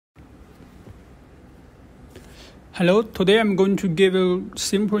Hello, today I'm going to give a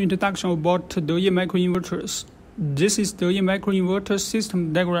simple introduction about Deye microinverters. This is Deye microinverter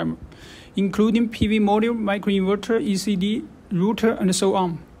system diagram, including PV module, microinverter, ECD, router, and so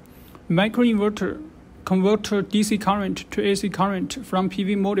on. Microinverter converts DC current to AC current from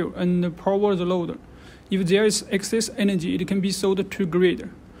PV module and power the load. If there is excess energy, it can be sold to grid.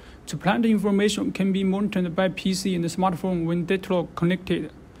 The plant information can be monitored by PC and smartphone when data log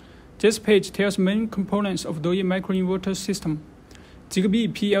connected. This page tells main components of Deye microinverter system.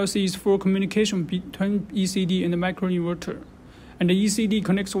 Zigbee PLC is for communication between ECD and the microinverter, and the ECD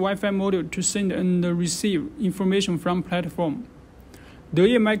connects Wi-Fi module to send and receive information from platform.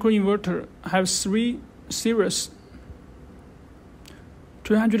 Deye microinverter has three series: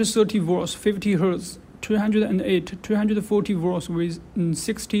 230 volts 50 Hz, 208 240 volts with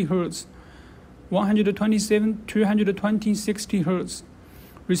 60 Hz, 127 220 60 Hz.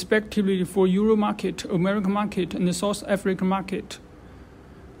 Respectively for Euro market, American market, and the South African market.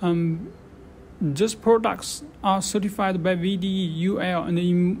 These products are certified by VDE, UL,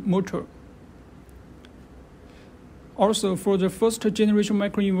 and Motor. Also, for the first generation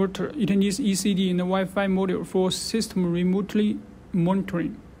microinverter, it needs ECD and the Wi-Fi module for system remotely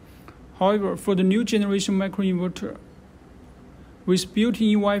monitoring. However, for the new generation microinverter, with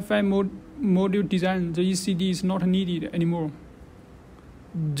built-in Wi-Fi module design, the ECD is not needed anymore.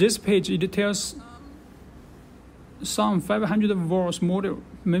 This page details some 500 volts module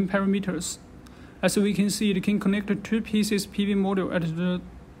main parameters. As we can see, it can connect two pieces PV module at the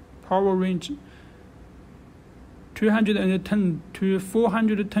power range 210 to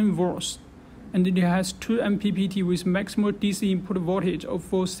 410 volts, and it has 2 MPPT with maximum DC input voltage of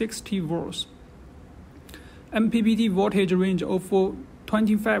 460 volts. MPPT voltage range of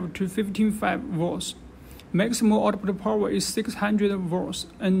 25 to 55 volts. Maximum output power is 600 volts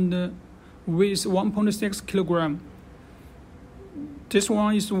and weighs 1.6 kilogram. This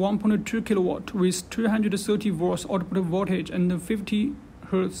one is 1.2 kilowatt with 230 volts output voltage and 50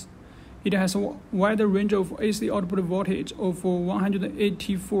 Hz. It has a wider range of AC output voltage of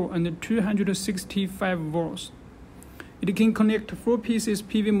 184 and 265 volts. It can connect 4 pieces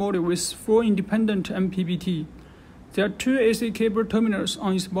PV module with 4 independent MPPT. There are 2 AC cable terminals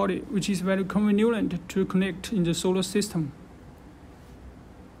on its body, which is very convenient to connect in the solar system.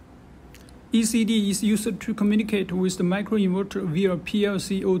 ECD is used to communicate with the microinverter via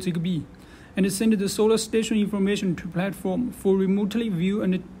PLC or Zigbee, and send the solar station information to platform for remotely view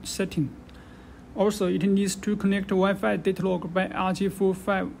and setting. Also, it needs to connect Wi-Fi data log by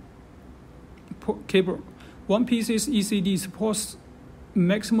RJ45 cable. One piece's ECD supports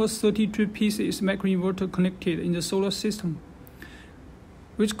maximum 32 pieces microinverter connected in the solar system,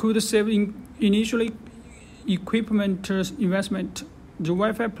 which could save initially equipment investment. The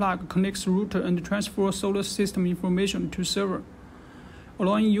Wi-Fi plug connects router and transfers solar system information to server,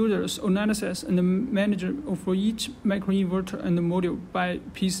 allowing users analysis and manage of each microinverter and module by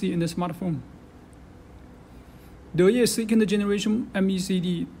PC and the smartphone. Deye second generation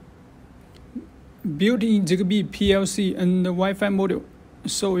MECD built in Zigbee PLC and the Wi-Fi module,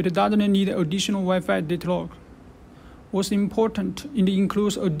 so it doesn't need additional Wi-Fi data log. What's important, it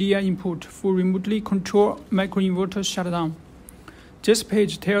includes a Deye input for remotely control microinverter shutdown. This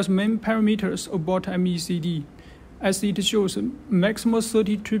page tells main parameters about MECD, as it shows maximum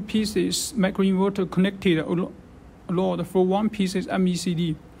 32 pieces microinverter connected allowed for 1 piece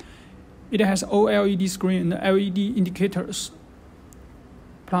MECD. It has OLED screen and LED indicators.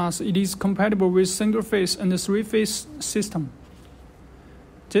 Plus, it is compatible with single-phase and 3-phase system.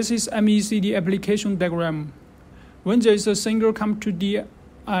 This is MECD application diagram. When there is a single come to Deye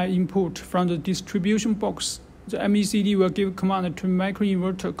input from the distribution box, the MECD will give command to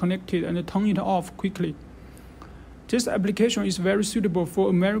microinverter connected and turn it off quickly. This application is very suitable for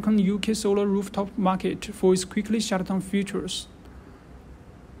American UK solar rooftop market for its quickly shutdown features.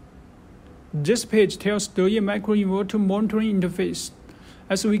 This page tells Deye microinverter monitoring interface.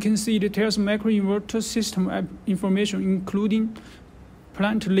 As we can see, it tells microinverter system information including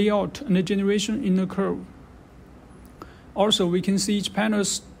plant layout and generation in the curve. Also, we can see each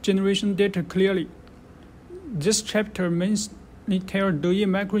panel's generation data clearly. This chapter mainly tells Deye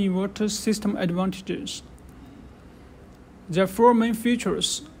microinverter system advantages. There are 4 main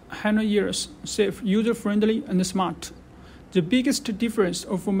features: 100 years, safe, user-friendly, and smart. The biggest difference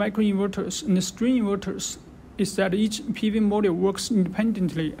of microinverters and string inverters is that each PV module works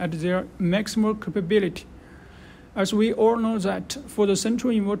independently at their maximum capability. As we all know that for the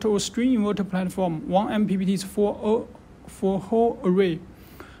central inverter or string inverter platform, 1 MPPT is for whole array.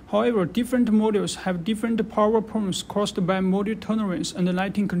 However, different modules have different power points caused by module tolerance and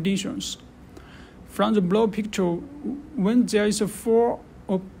lighting conditions. From the below picture, when there is a full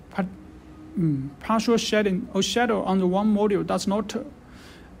or partial shading or shadow on the one module does not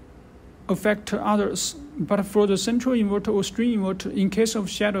affect others, but for the central inverter or string inverter, in case of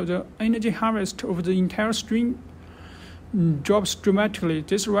shadow, the energy harvest of the entire string drops dramatically.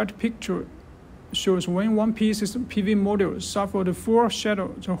 This right picture shows when one piece of PV module suffers the full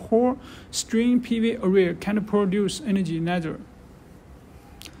shadow, the whole string PV array can't produce energy neither.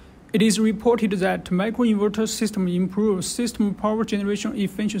 It is reported that microinverter system improves system power generation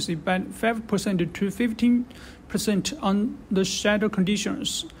efficiency by 5% to 15% on the shadow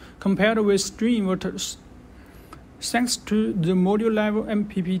conditions compared with string inverters. Thanks to the module level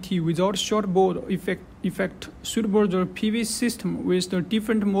MPPT without shortboard effect suitable the PV system with the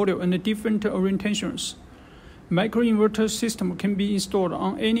different module and the different orientations, microinverter system can be installed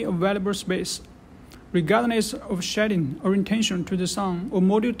on any available space, regardless of shading, orientation to the sun, or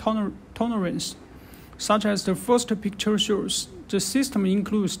module tolerance. Such as the first picture shows, the system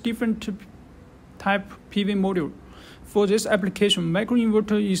includes different type PV module. For this application,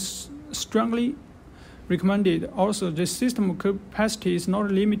 microinverter is strongly recommended. Also, the system capacity is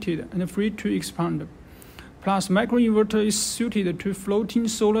not limited and free to expand. Plus, microinverter is suited to floating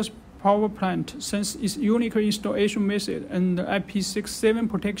solar power plant since its unique installation method and the IP67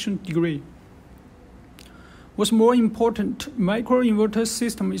 protection degree. What's more important, microinverter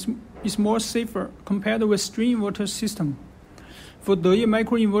system is more safer compared with string inverter system. For Deye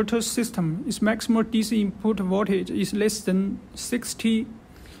microinverter system, its maximum DC input voltage is less than 60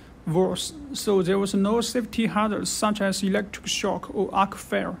 volts, so there was no safety hazards such as electric shock or arc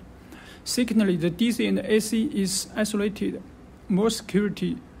fire. Secondly, the DC and AC is isolated, more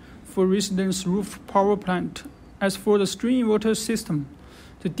security for residence roof power plant. As for the string inverter system,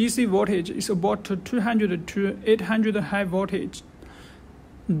 the DC voltage is about 200 to 800 high voltage.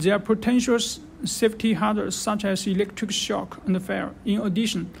 There are potential safety hazards such as electric shock and fire. In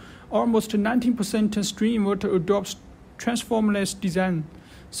addition, almost 19% string inverter adopts transformerless design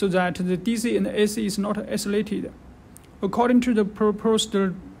so that the DC and AC is not isolated. According to the proposed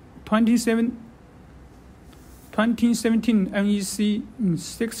 2017 NEC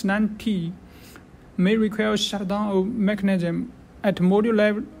 69T, may require shutdown of mechanism at module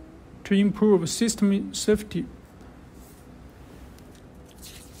level to improve system safety.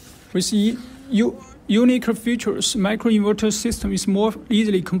 With unique features, microinverter system is more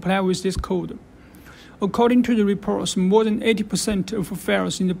easily comply with this code. According to the reports, more than 80% of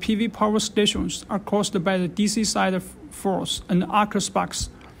failures in the PV power stations are caused by the DC side force and arc sparks.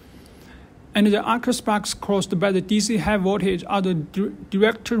 And the arc sparks caused by the DC high voltage are the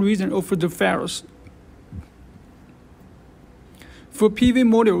direct reason of the failures. For PV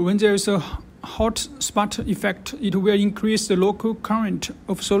module, when there is a hot spot effect, it will increase the local current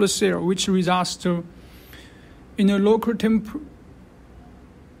of solar cell, which results in a local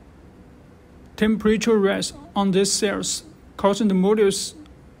temperature rise on these cells, causing the modules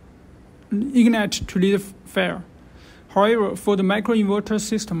ignite to lead fire. However, for the microinverter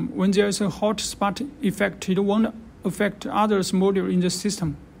system, when there is a hot spot effect, it won't affect other modules in the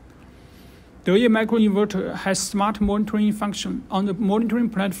system. The Deye microinverter has smart monitoring function. On the monitoring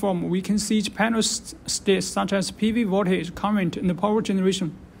platform, we can see each panel states such as PV voltage, current, and power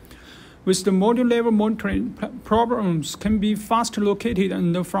generation. With the module level monitoring, problems can be fast located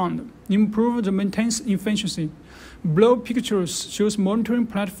in the front, improve the maintenance efficiency. Below pictures shows monitoring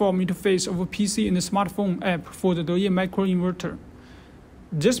platform interface of a PC and a smartphone app for the Deye microinverter.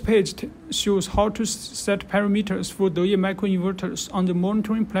 This page shows how to set parameters for Deye microinverters on the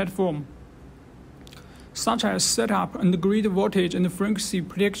monitoring platform, such as setup and grid voltage and frequency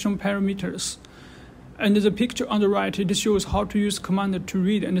protection parameters. And the picture on the right, it shows how to use command to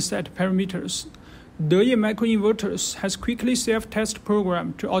read and set parameters. Deye microinverters has quickly self-test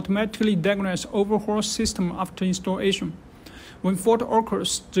program to automatically diagnose overhaul system after installation. When fault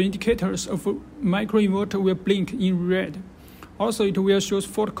occurs, the indicators of a microinverter will blink in red. Also, it will show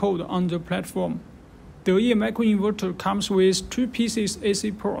fault code on the platform. Deye microinverter comes with 2 pieces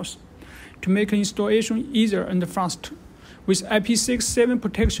AC ports to make installation easier and fast. With IP67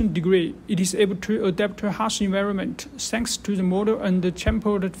 protection degree, it is able to adapt to harsh environment thanks to the model and the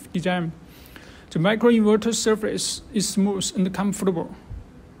chamfered design. The microinverter surface is smooth and comfortable.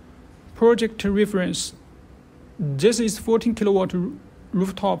 Project reference. This is 14 kilowatt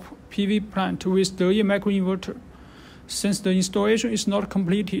rooftop PV plant with Deye microinverter. Since the installation is not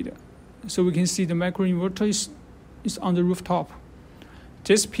completed, so we can see the microinverter is on the rooftop.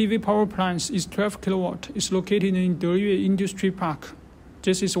 This PV power plant is 12 kilowatt. It's located in Deye Industry Park.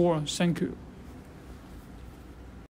 This is all. Thank you.